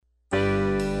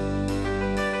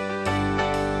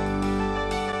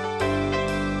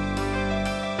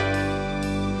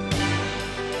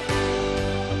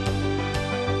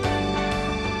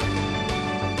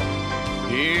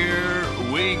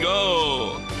we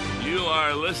go. You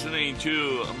are listening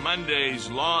to Monday's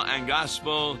Law and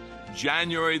Gospel,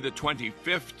 January the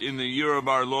 25th in the year of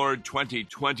our Lord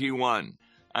 2021.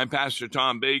 I'm Pastor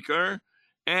Tom Baker,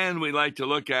 and we like to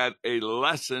look at a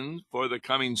lesson for the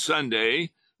coming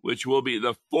Sunday, which will be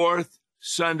the fourth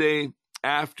Sunday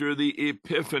after the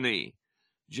Epiphany,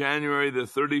 January the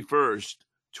 31st,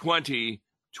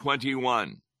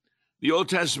 2021. The Old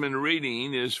Testament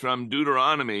reading is from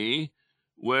Deuteronomy,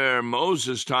 where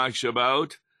Moses talks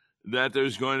about that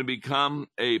there's going to become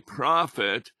a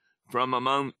prophet from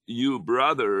among you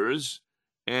brothers,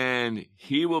 and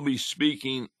he will be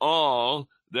speaking all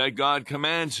that God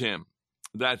commands him.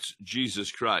 That's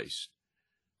Jesus Christ.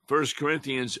 1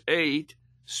 Corinthians 8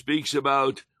 speaks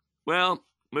about,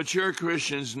 mature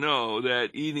Christians know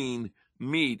that eating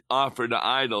meat offered to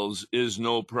idols is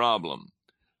no problem.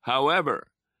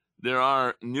 However, there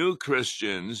are new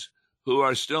Christians who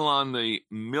are still on the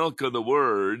milk of the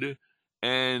word,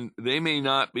 and they may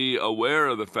not be aware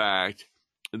of the fact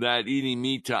that eating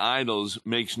meat to idols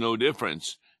makes no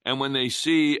difference. And when they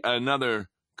see another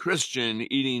Christian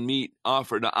eating meat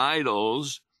offered to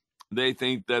idols, they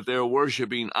think that they're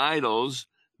worshiping idols.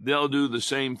 They'll do the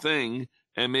same thing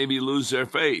and maybe lose their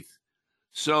faith.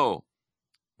 So,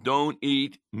 don't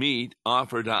eat meat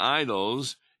offered to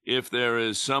idols if there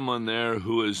is someone there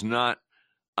who is not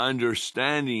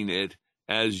understanding it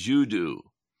as you do.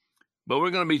 But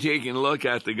we're going to be taking a look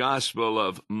at the Gospel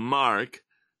of Mark,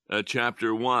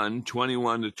 chapter 1,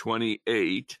 21 to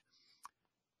 28.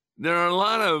 There are a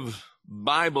lot of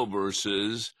Bible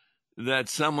verses that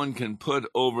someone can put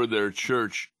over their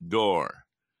church door.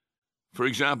 For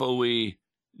example, we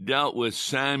dealt with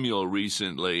Samuel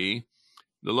recently.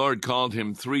 The Lord called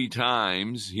him 3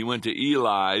 times. He went to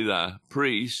Eli, the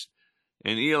priest,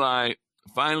 and Eli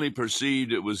finally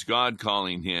perceived it was God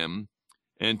calling him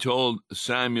and told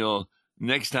Samuel,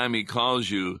 next time he calls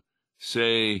you,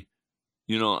 say,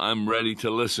 I'm ready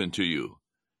to listen to you.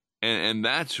 And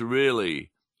that's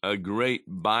really a great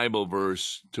Bible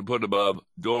verse to put above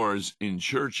doors in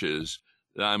churches.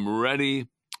 I'm ready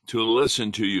to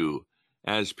listen to you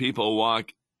as people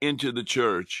walk into the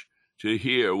church to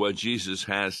hear what Jesus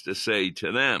has to say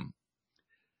to them.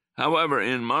 However,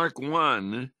 in Mark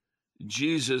 1,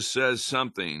 Jesus says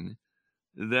something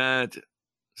that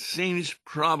seems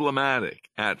problematic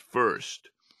at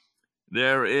first.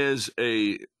 There is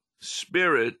a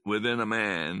spirit within a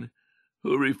man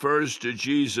who refers to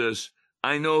Jesus,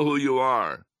 I know who you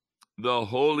are, the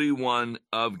Holy One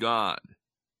of God.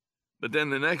 But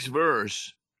then the next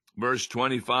verse, verse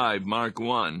 25, Mark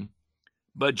 1,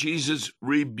 but Jesus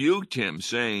rebuked him,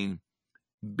 saying,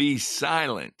 be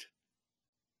silent.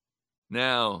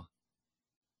 Now,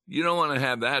 you don't want to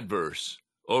have that verse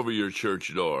over your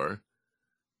church door.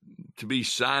 To be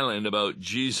silent about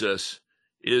Jesus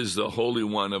is the Holy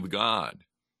One of God.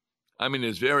 I mean,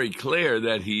 it's very clear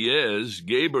that he is.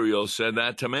 Gabriel said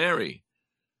that to Mary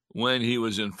when he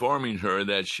was informing her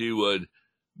that she would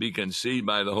be conceived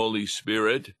by the Holy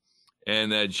Spirit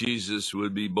and that Jesus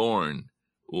would be born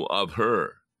of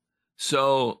her.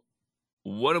 So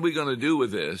what are we going to do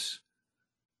with this?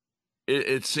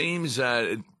 It seems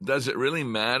that does it really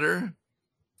matter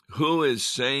who is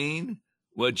saying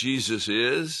what Jesus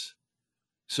is?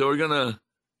 So we're going to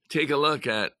take a look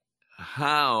at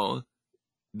how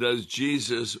does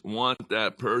Jesus want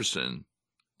that person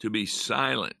to be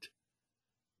silent,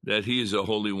 that he is a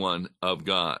Holy One of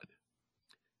God.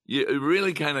 You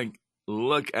really kind of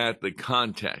look at the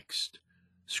context.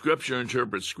 Scripture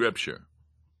interprets Scripture.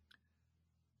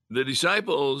 The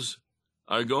disciples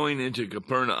are going into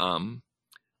Capernaum,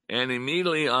 and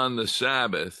immediately on the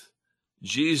Sabbath,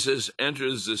 Jesus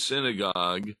enters the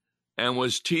synagogue and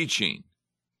was teaching.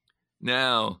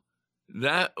 Now,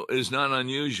 that is not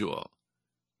unusual,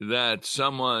 that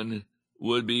someone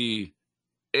would be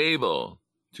able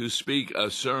to speak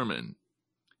a sermon.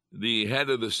 The head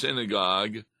of the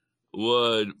synagogue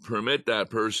would permit that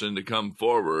person to come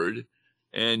forward,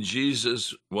 and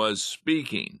Jesus was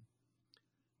speaking.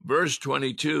 Verse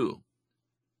 22,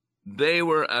 they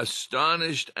were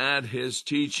astonished at his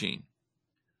teaching,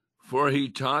 for he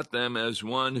taught them as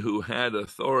one who had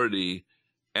authority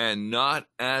and not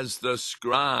as the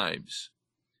scribes.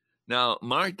 Now,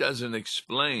 Mark doesn't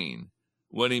explain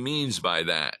what he means by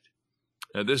that.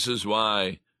 Now, this is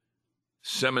why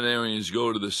seminarians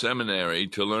go to the seminary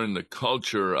to learn the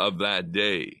culture of that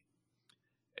day.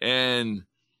 And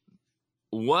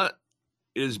what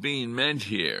is being meant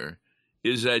here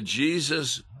is that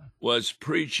Jesus was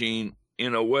preaching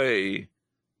in a way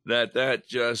that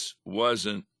just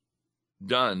wasn't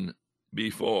done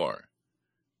before.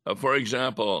 For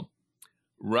example,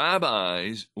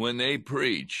 rabbis, when they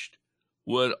preached,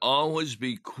 would always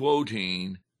be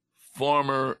quoting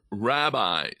former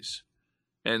rabbis.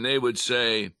 And they would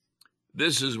say,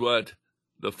 this is what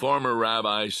the former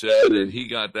rabbi said, and he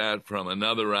got that from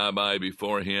another rabbi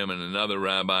before him and another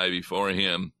rabbi before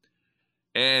him.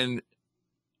 And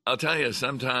I'll tell you,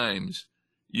 sometimes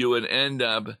you would end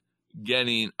up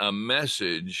getting a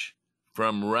message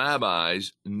from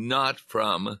rabbis, not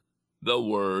from the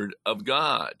Word of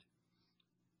God.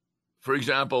 For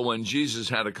example, when Jesus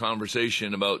had a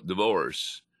conversation about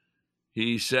divorce,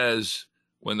 he says,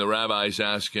 when the rabbis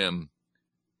ask him,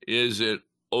 is it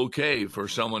okay for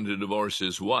someone to divorce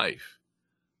his wife?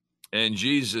 And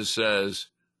Jesus says,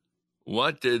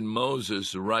 what did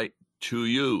Moses write to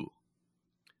you?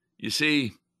 You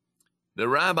see, the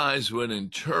rabbis would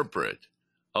interpret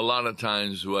a lot of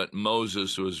times what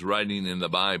Moses was writing in the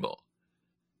Bible.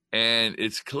 And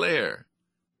it's clear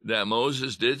that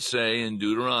Moses did say in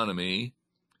Deuteronomy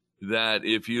that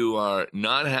if you are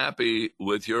not happy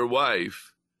with your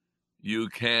wife, you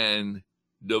can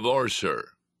divorce her.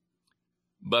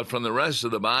 But from the rest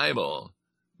of the Bible,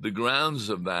 the grounds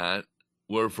of that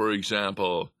were, for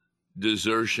example,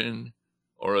 desertion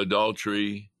or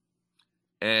adultery,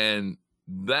 and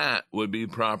that would be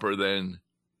proper then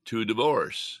to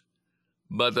divorce.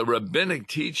 But the rabbinic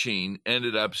teaching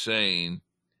ended up saying,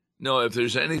 no, if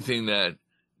there's anything that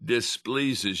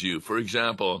displeases you, for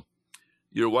example,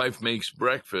 your wife makes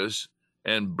breakfast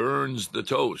and burns the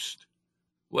toast,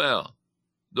 well,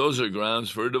 those are grounds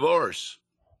for divorce.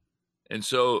 And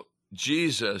so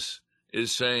Jesus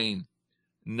is saying,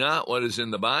 not what is in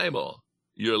the Bible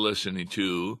you're listening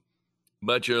to,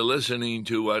 but you're listening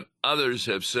to what others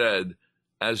have said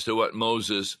as to what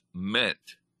Moses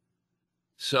meant.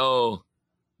 So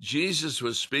Jesus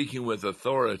was speaking with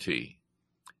authority.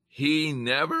 He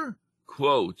never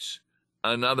quotes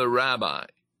another rabbi.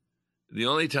 The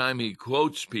only time he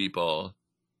quotes people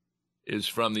is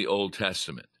from the Old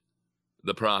Testament,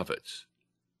 the prophets,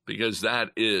 because that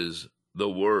is the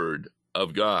Word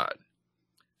of God.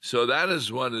 So that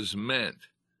is what is meant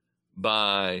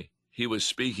by he was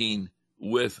speaking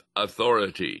with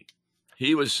authority.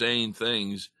 He was saying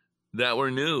things that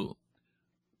were new.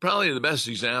 Probably the best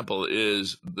example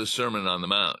is the Sermon on the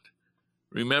Mount.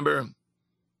 Remember,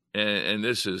 and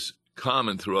this is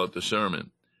common throughout the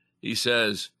sermon, he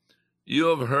says, you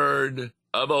have heard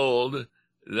of old,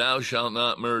 thou shalt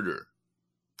not murder.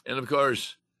 And of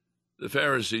course, the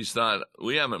Pharisees thought,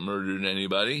 we haven't murdered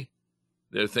anybody.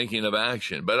 They're thinking of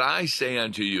action. But I say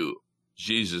unto you,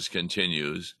 Jesus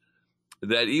continues,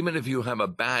 that even if you have a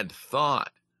bad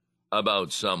thought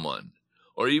about someone,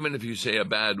 or even if you say a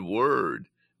bad word,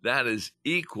 that is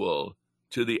equal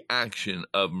to the action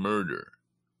of murder.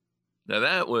 Now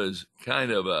that was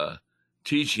kind of a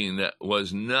teaching that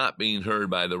was not being heard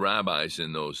by the rabbis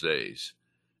in those days.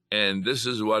 And this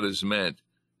is what is meant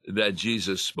that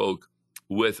Jesus spoke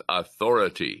with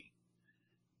authority.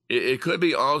 It could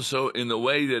be also in the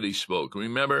way that he spoke.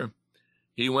 Remember,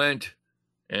 he went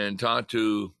and talked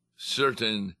to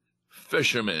certain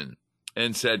fishermen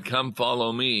and said, come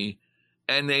follow me.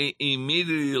 And they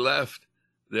immediately left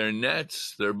their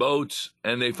nets, their boats,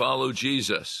 and they followed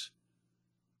Jesus.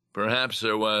 Perhaps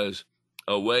there was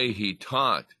a way he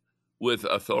taught with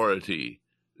authority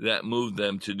that moved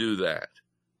them to do that.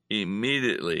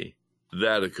 Immediately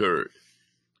that occurred.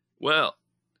 Well,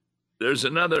 there's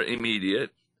another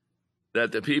immediate,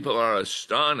 that the people are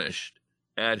astonished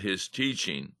at his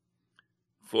teaching,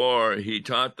 for he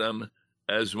taught them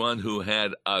as one who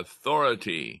had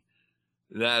authority,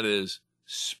 that is,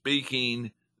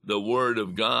 speaking the word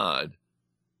of God,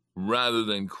 rather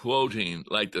than quoting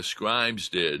like the scribes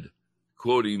did,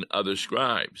 quoting other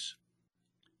scribes.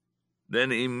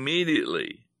 Then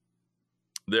immediately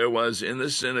there was in the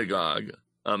synagogue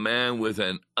a man with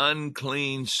an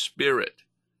unclean spirit.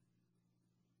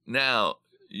 Now,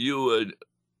 you would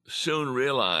soon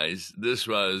realize this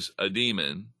was a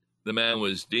demon. The man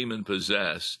was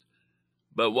demon-possessed.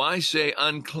 But why say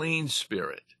unclean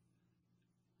spirit?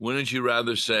 Wouldn't you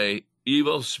rather say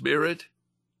evil spirit?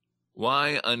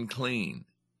 Why unclean?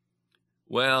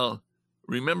 Well,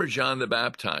 remember John the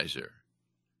Baptizer.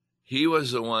 He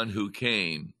was the one who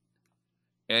came,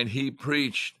 and he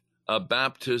preached a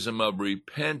baptism of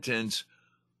repentance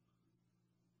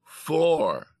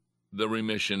for the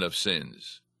remission of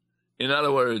sins. In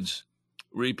other words,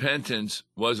 repentance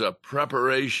was a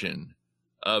preparation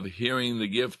of hearing the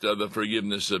gift of the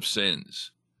forgiveness of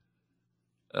sins.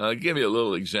 I'll give you a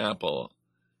little example.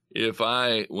 If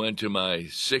I went to my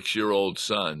 6-year-old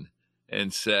son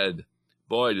and said,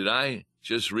 boy, did I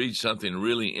just read something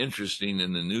really interesting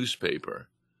in the newspaper,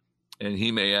 And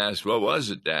he may ask, what was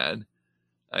it, Dad?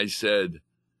 I said,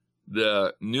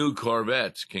 the new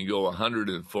Corvettes can go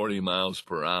 140 miles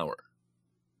per hour.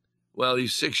 Well,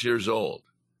 he's 6 years old.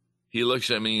 He looks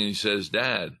at me and he says,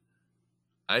 Dad,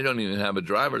 I don't even have a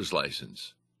driver's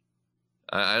license.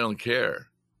 I don't care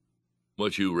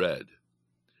what you read.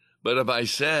 But if I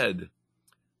said,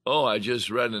 oh, I just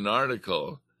read an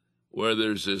article where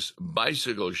there's this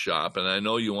bicycle shop and I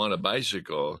know you want a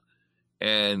bicycle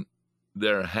and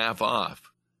they're half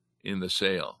off in the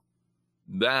sale,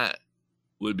 that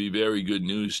would be very good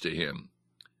news to him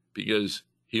because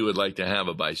he would like to have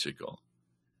a bicycle.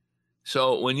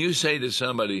 So when you say to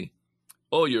somebody,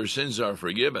 oh, your sins are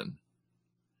forgiven,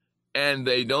 and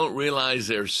they don't realize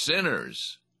they're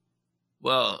sinners,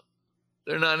 well,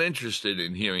 they're not interested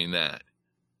in hearing that.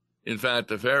 In fact,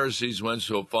 the Pharisees went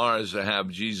so far as to have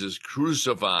Jesus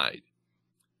crucified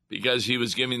because he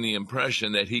was giving the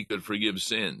impression that he could forgive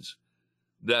sins,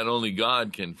 that only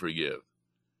God can forgive.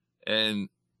 And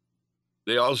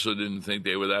they also didn't think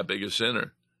they were that big a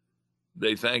sinner.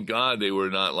 They thank God they were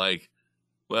not like,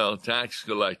 well, tax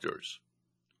collectors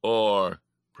or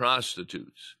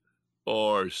prostitutes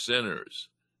or sinners.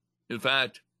 In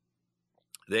fact,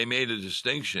 they made a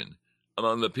distinction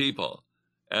among the people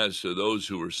as to those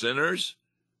who were sinners,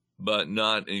 but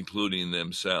not including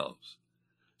themselves.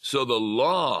 So the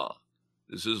law,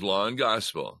 this is law and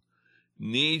gospel,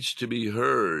 needs to be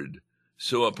heard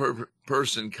so a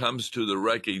person comes to the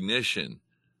recognition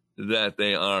that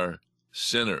they are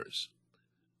sinners.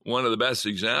 One of the best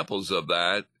examples of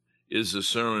that is the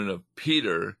sermon of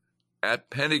Peter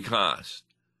at Pentecost.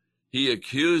 He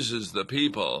accuses the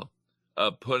people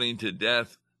of putting to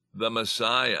death the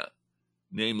Messiah,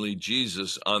 namely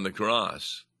Jesus on the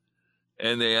cross.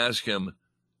 And they ask him,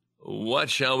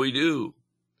 what shall we do?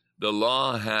 The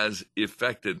law has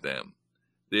affected them.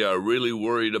 They are really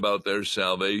worried about their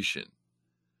salvation.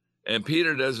 And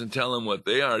Peter doesn't tell them what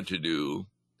they are to do.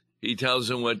 He tells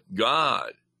them what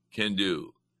God can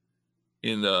do.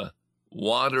 In the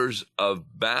waters of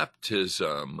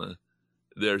baptism,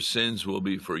 their sins will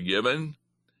be forgiven,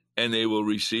 and they will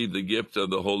receive the gift of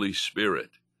the Holy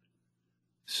Spirit.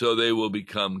 So they will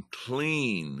become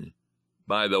clean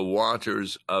by the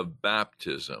waters of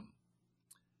baptism.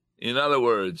 In other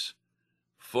words,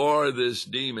 for this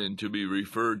demon to be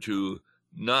referred to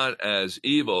not as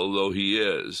evil, though he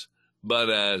is, but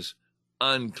as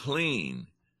unclean,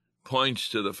 points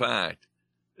to the fact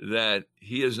that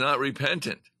he is not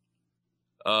repentant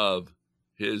of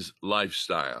his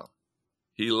lifestyle.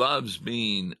 He loves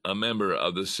being a member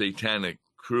of the satanic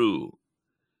crew.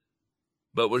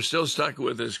 But we're still stuck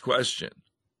with this question.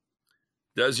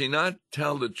 Does he not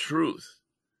tell the truth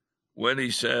when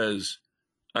he says,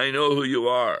 I know who you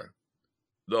are,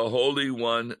 the Holy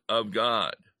One of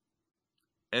God?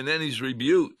 And then he's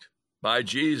rebuked by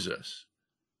Jesus,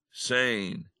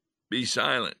 saying, be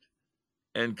silent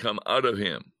and come out of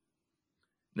him.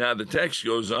 Now the text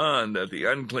goes on that the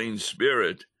unclean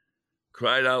spirit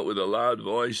cried out with a loud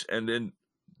voice and then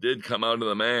did come out of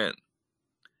the man.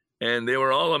 And they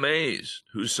were all amazed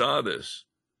who saw this.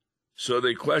 So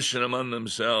they questioned among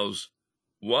themselves,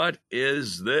 what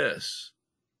is this?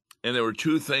 And there were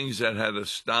two things that had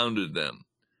astounded them.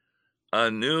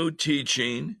 A new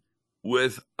teaching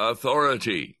with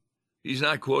authority. He's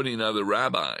not quoting other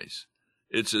rabbis.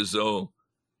 It's as though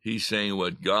he's saying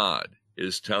what God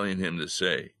is telling him to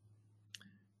say.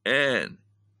 And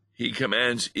he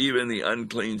commands even the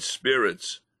unclean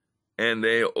spirits, and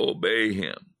they obey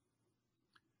him.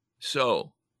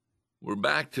 So, we're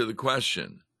back to the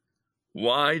question,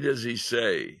 why does he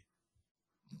say,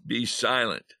 be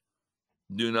silent,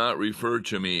 do not refer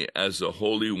to me as the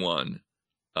Holy One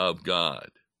of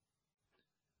God?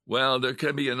 Well, there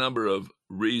can be a number of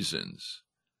reasons.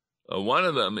 One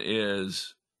of them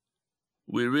is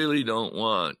we really don't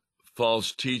want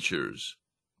false teachers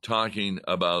talking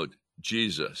about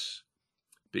Jesus,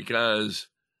 because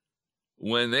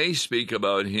when they speak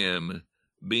about him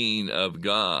being of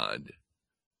God,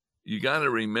 you got to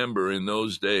remember in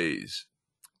those days,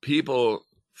 people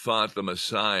thought the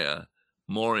Messiah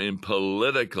more in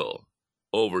political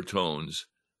overtones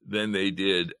than they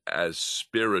did as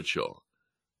spiritual.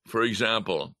 For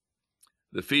example,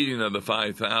 the feeding of the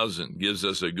 5,000 gives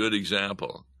us a good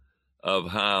example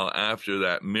of how after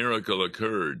that miracle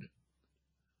occurred,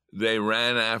 they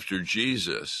ran after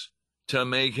Jesus to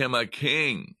make him a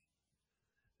king.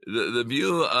 The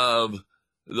view of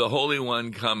the Holy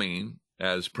One coming,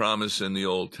 as promised in the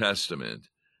Old Testament,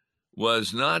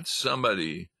 was not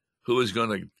somebody who was going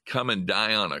to come and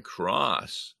die on a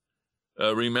cross.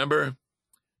 Remember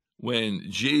when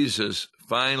Jesus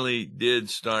finally did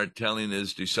start telling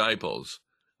his disciples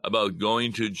about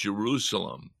going to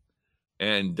Jerusalem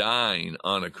and dying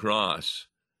on a cross,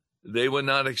 they would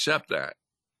not accept that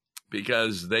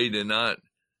because they did not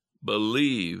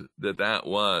believe that that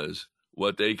was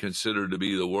what they considered to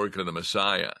be the work of the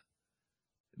Messiah.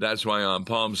 That's why on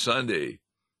Palm Sunday,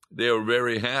 they were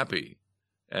very happy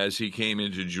as he came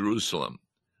into Jerusalem.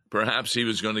 Perhaps he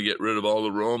was going to get rid of all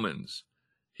the Romans.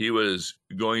 He was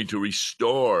going to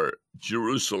restore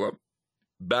Jerusalem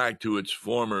back to its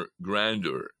former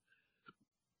grandeur.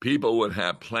 People would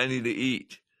have plenty to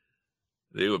eat.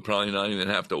 They would probably not even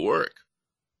have to work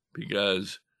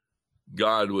because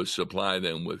God would supply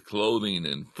them with clothing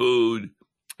and food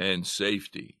and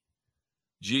safety.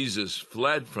 Jesus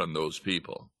fled from those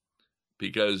people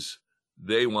because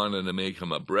they wanted to make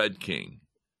him a bread king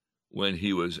when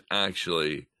he was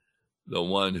actually the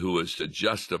one who was to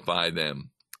justify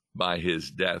them by his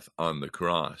death on the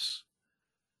cross.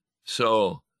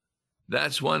 So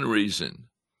that's one reason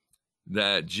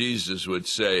that Jesus would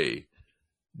say,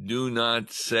 do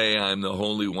not say I'm the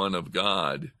Holy One of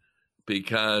God,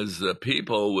 because the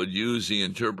people would use the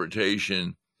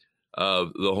interpretation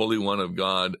of the Holy One of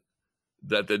God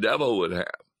that the devil would have,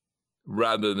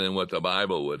 rather than what the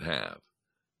Bible would have.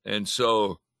 And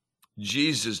so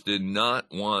Jesus did not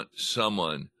want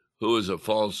someone who was a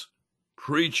false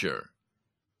preacher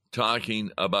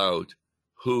talking about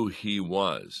who he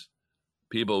was.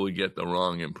 People would get the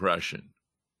wrong impression.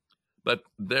 But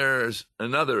there's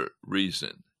another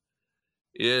reason,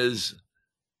 is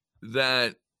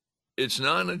that it's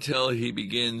not until he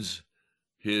begins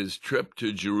his trip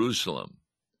to Jerusalem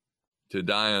to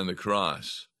die on the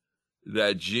cross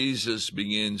that Jesus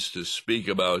begins to speak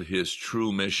about his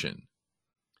true mission.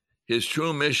 His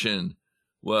true mission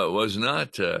was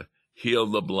not to heal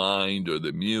the blind or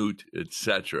the mute,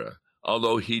 etc.,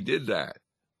 although he did that,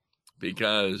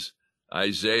 because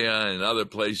Isaiah and other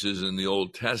places in the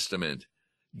Old Testament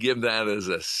give that as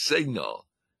a signal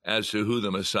as to who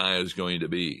the Messiah is going to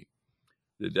be.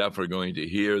 The deaf are going to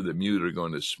hear, the mute are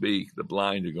going to speak, the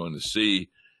blind are going to see,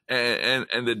 and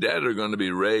the dead are going to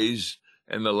be raised,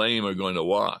 and the lame are going to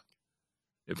walk.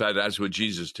 In fact, that's what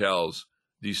Jesus tells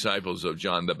disciples of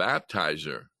John the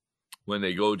Baptizer when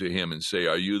they go to him and say,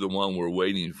 are you the one we're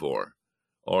waiting for,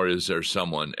 or is there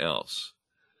someone else?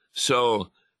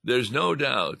 So there's no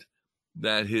doubt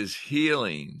that his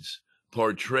healings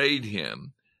portrayed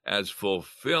him as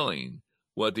fulfilling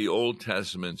what the Old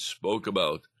Testament spoke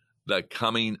about, the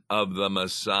coming of the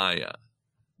Messiah,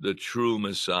 the true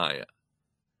Messiah.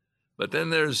 But then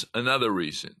there's another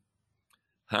reason.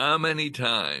 How many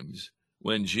times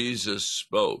when Jesus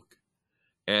spoke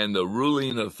and the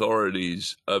ruling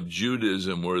authorities of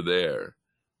Judaism were there,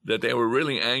 that they were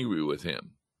really angry with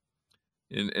him.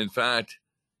 In fact,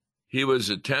 he was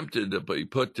attempted to be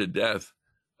put to death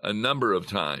a number of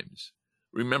times.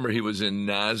 Remember, he was in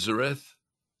Nazareth,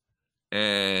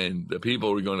 and the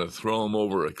people were going to throw him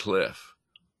over a cliff.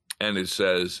 And it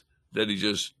says that he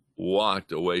just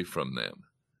walked away from them.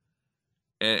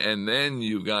 And then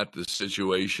you got the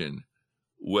situation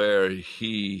where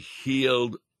he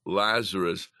healed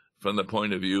Lazarus from the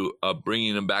point of view of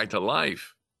bringing him back to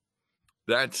life.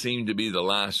 That seemed to be the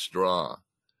last straw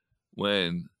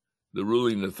when the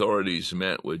ruling authorities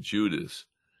met with Judas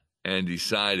and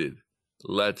decided,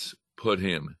 let's put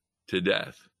him to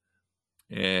death.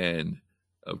 And,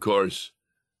 of course,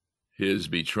 his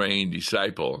betraying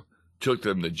disciple took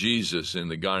them to Jesus in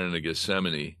the Garden of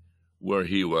Gethsemane, where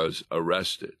he was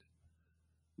arrested.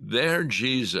 There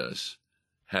Jesus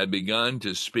had begun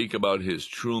to speak about his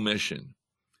true mission,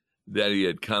 that he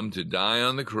had come to die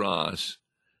on the cross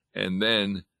and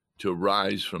then to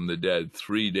rise from the dead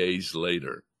 3 days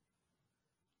later.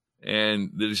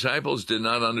 And the disciples did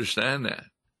not understand that,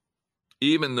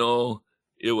 even though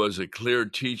it was a clear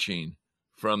teaching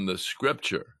from the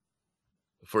scripture.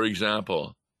 For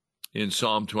example, in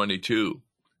Psalm 22,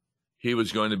 he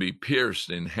was going to be pierced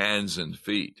in hands and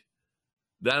feet.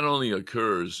 That only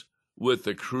occurs with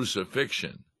the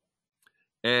crucifixion.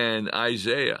 And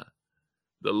Isaiah,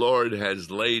 the Lord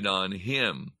has laid on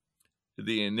him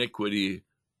the iniquity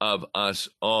of us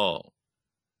all.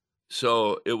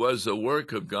 So it was the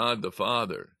work of God the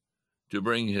Father to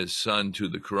bring his Son to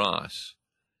the cross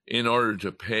in order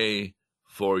to pay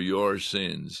for your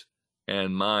sins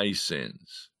and my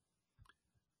sins.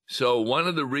 So one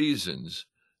of the reasons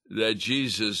that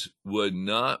Jesus would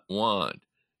not want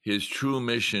his true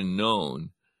mission known,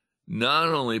 not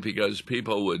only because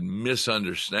people would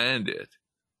misunderstand it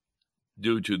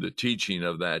due to the teaching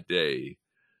of that day,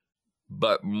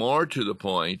 but more to the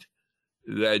point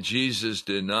that Jesus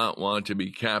did not want to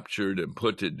be captured and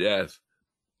put to death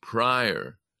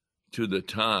prior to the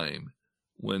time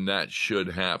when that should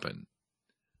happen.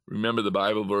 Remember the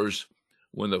Bible verse,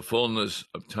 when the fullness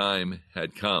of time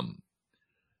had come.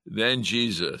 Then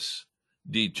Jesus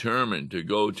determined to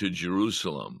go to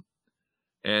Jerusalem.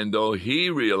 And though he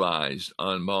realized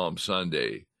on Palm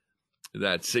Sunday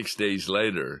that 6 days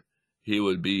later he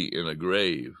would be in a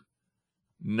grave,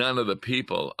 none of the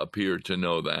people appeared to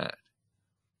know that.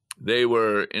 They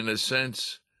were, in a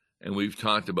sense, and we've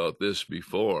talked about this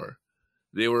before,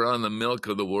 they were on the milk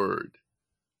of the word.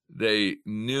 They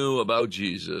knew about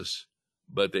Jesus,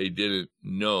 but they didn't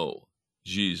know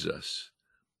Jesus.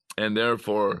 And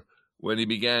therefore, when he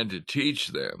began to teach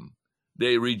them,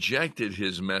 they rejected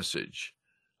his message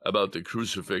about the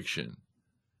crucifixion.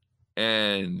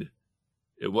 And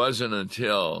it wasn't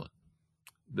until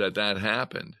that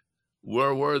happened.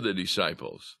 Where were the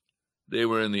disciples? They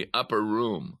were in the upper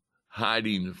room,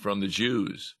 hiding from the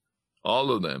Jews,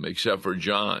 all of them except for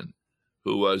John,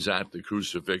 who was at the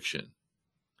crucifixion.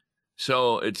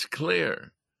 So it's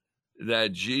clear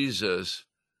that Jesus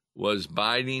was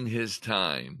biding his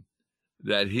time,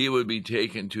 that he would be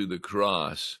taken to the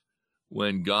cross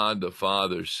when God the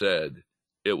Father said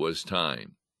it was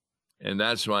time. And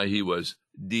that's why he was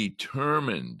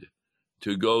determined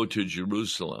to go to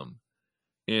Jerusalem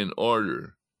in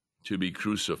order to be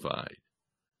crucified.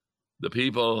 The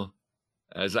people,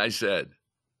 as I said,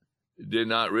 did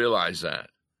not realize that,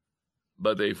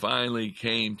 but they finally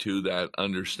came to that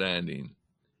understanding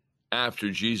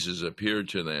after Jesus appeared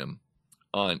to them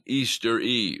on Easter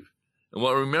Eve. And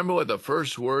remember what the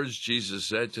first words Jesus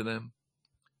said to them?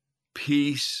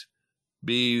 Peace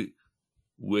be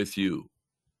with you.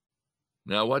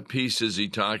 Now, what peace is he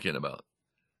talking about?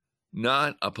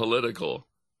 Not a political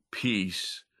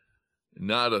peace,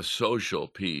 not a social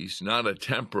peace, not a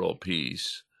temporal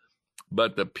peace,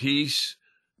 but the peace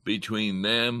between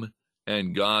them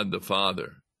and God the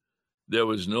Father. There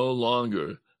was no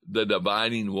longer the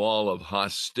dividing wall of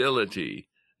hostility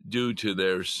due to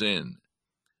their sin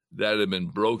that had been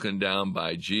broken down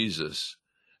by Jesus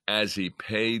as he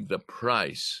paid the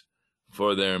price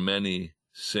for their many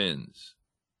sins.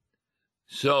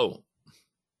 So,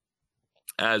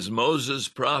 as Moses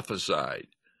prophesied,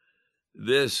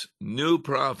 this new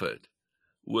prophet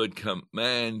would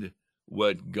command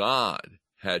what God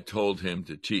had told him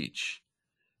to teach,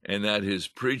 and that his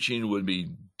preaching would be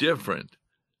different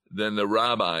than the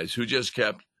rabbis who just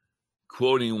kept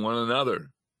quoting one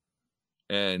another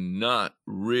and not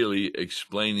really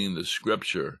explaining the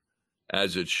scripture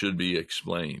as it should be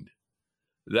explained.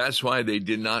 That's why they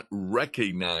did not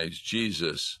recognize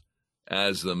Jesus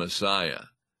as the Messiah,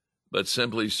 but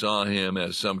simply saw him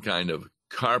as some kind of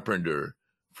carpenter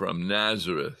from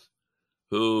Nazareth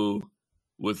who,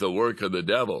 with the work of the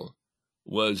devil,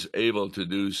 was able to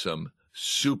do some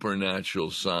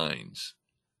supernatural signs.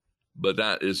 But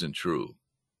that isn't true.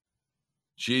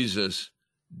 Jesus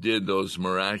did those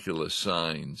miraculous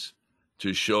signs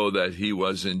to show that he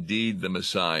was indeed the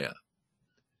Messiah.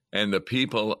 And the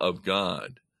people of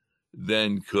God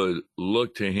then could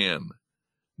look to him,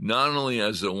 not only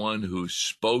as the one who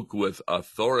spoke with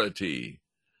authority,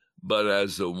 but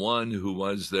as the one who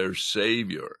was their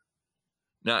Savior.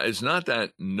 Now, it's not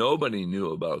that nobody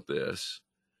knew about this.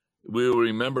 We will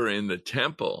remember in the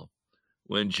temple,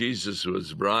 when Jesus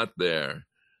was brought there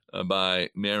by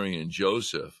Mary and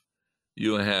Joseph,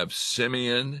 you have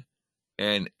Simeon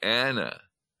and Anna,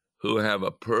 who have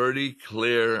a pretty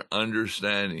clear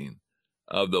understanding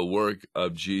of the work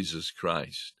of Jesus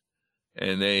Christ.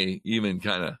 And they even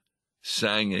kind of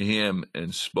sang a hymn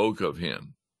and spoke of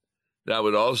him. That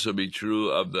would also be true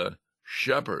of the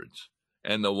shepherds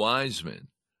and the wise men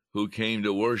who came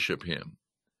to worship him.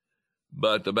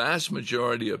 But the vast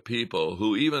majority of people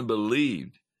who even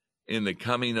believed in the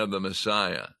coming of the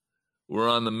Messiah were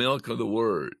on the milk of the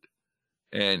word.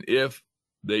 And if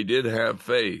they did have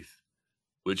faith,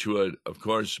 which would, of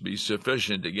course, be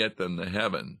sufficient to get them to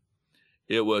heaven,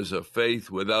 it was a faith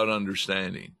without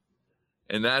understanding.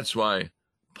 And that's why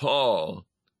Paul,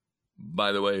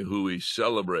 by the way, who we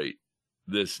celebrate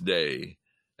this day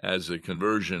as the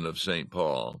conversion of St.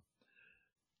 Paul,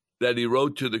 that he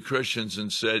wrote to the Christians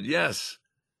and said, yes,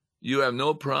 you have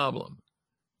no problem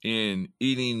in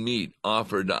eating meat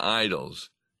offered to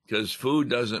idols, because food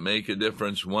doesn't make a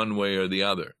difference one way or the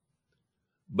other.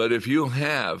 But if you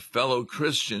have fellow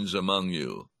Christians among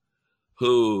you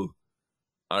who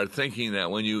are thinking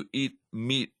that when you eat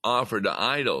meat offered to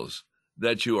idols,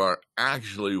 that you are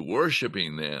actually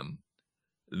worshiping them,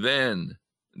 then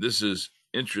this is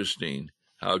interesting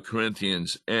how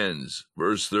Corinthians ends,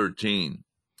 verse 13.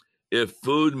 If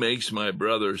food makes my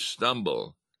brother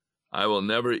stumble, I will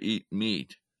never eat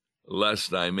meat,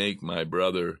 lest I make my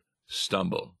brother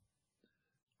stumble.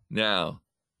 Now,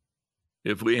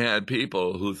 if we had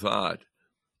people who thought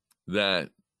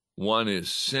that one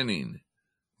is sinning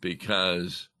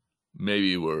because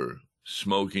maybe we're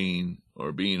smoking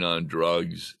or being on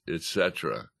drugs,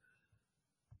 etc.,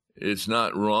 it's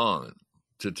not wrong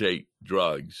to take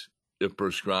drugs if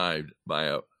prescribed by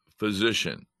a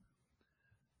physician.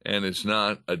 And it's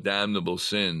not a damnable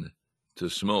sin to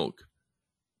smoke.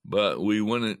 But we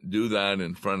wouldn't do that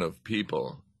in front of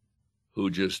people who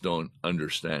just don't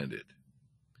understand it.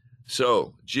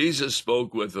 So, Jesus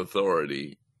spoke with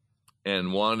authority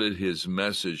and wanted his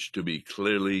message to be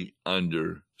clearly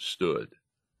understood.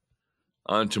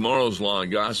 On tomorrow's Law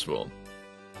and Gospel,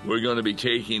 we're going to be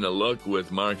taking a look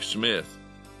with Mark Smith,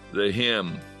 the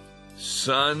hymn,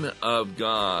 Son of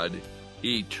God,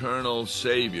 Eternal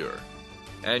Savior.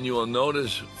 And you will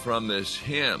notice from this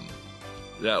hymn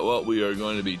that what we are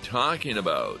going to be talking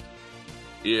about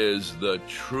is the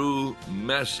true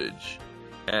message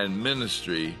and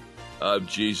ministry of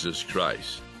Jesus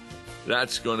Christ.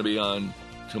 That's going to be on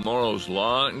tomorrow's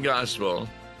Law and Gospel.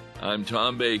 I'm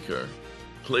Tom Baker.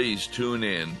 Please tune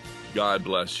in. God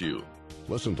bless you.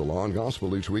 Listen to Law and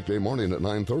Gospel each weekday morning at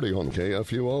 9:30 on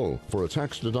KFUO. For a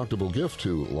tax-deductible gift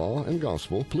to Law and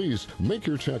Gospel, please make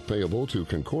your check payable to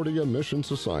Concordia Mission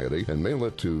Society and mail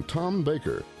it to Tom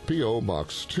Baker, P.O.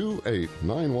 Box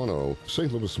 28910,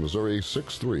 St. Louis, Missouri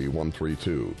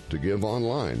 63132. To give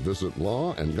online, visit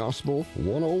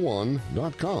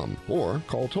lawandgospel101.com or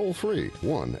call toll-free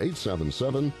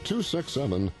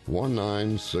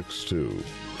 1-877-267-1962.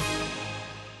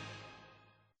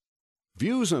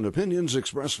 Views and opinions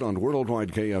expressed on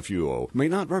Worldwide KFUO may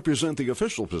not represent the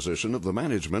official position of the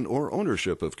management or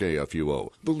ownership of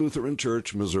KFUO, the Lutheran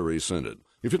Church Missouri Synod.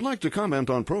 If you'd like to comment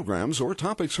on programs or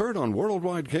topics heard on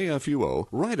Worldwide KFUO,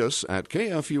 write us at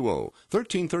KFUO,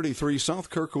 1333 South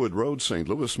Kirkwood Road, St.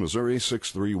 Louis, Missouri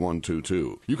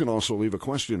 63122. You can also leave a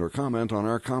question or comment on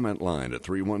our comment line at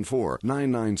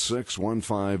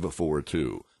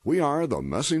 314-996-1542. We are the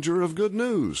messenger of good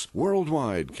news,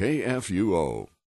 Worldwide KFUO.